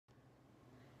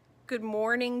Good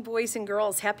morning, boys and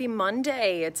girls. Happy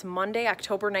Monday. It's Monday,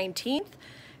 October 19th.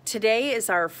 Today is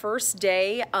our first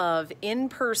day of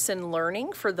in-person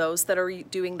learning for those that are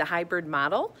doing the hybrid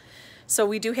model. So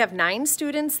we do have 9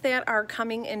 students that are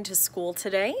coming into school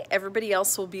today. Everybody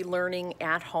else will be learning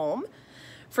at home.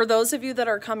 For those of you that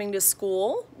are coming to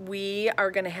school, we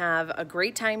are going to have a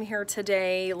great time here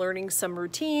today, learning some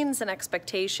routines and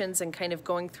expectations and kind of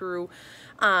going through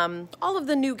all of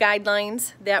the new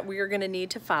guidelines that we are going to need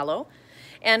to follow.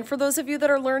 And for those of you that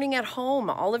are learning at home,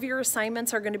 all of your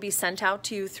assignments are going to be sent out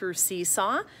to you through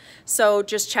Seesaw. So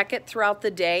just check it throughout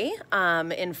the day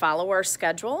and follow our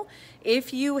schedule.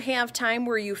 If you have time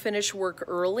where you finish work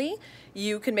early,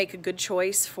 you can make a good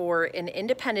choice for an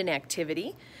independent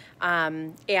activity.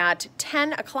 At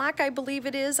 10 o'clock, I believe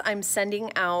it is, I'm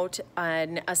sending out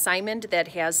an assignment that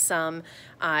has some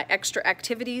extra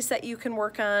activities that you can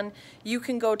work on. You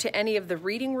can go to any of the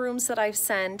reading rooms that I've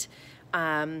sent.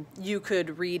 You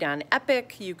could read on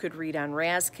Epic, you could read on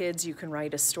Raz-Kids, you can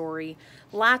write a story.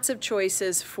 Lots of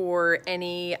choices for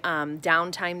any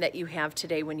downtime that you have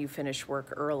today when you finish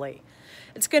work early.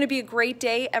 It's going to be a great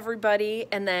day, everybody.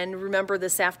 And then remember,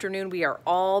 this afternoon we are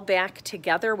all back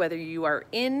together, whether you are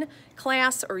in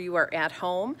class or you are at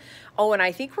home. Oh, and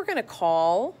I think we're going to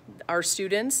call our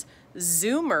students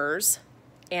Zoomers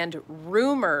and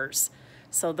Roomers.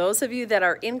 So those of you that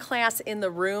are in class in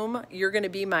the room, you're going to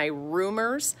be my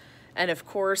Roomers. And of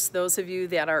course, those of you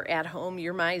that are at home,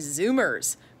 you're my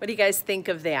Zoomers. What do you guys think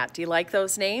of that? Do you like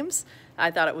those names?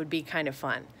 I thought it would be kind of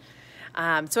fun.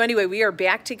 So anyway, we are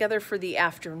back together for the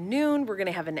afternoon. We're going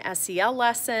to have an SEL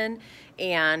lesson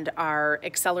and our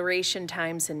acceleration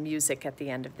times and music at the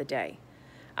end of the day.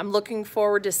 I'm looking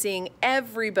forward to seeing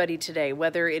everybody today,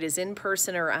 whether it is in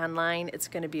person or online. It's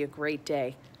going to be a great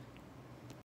day.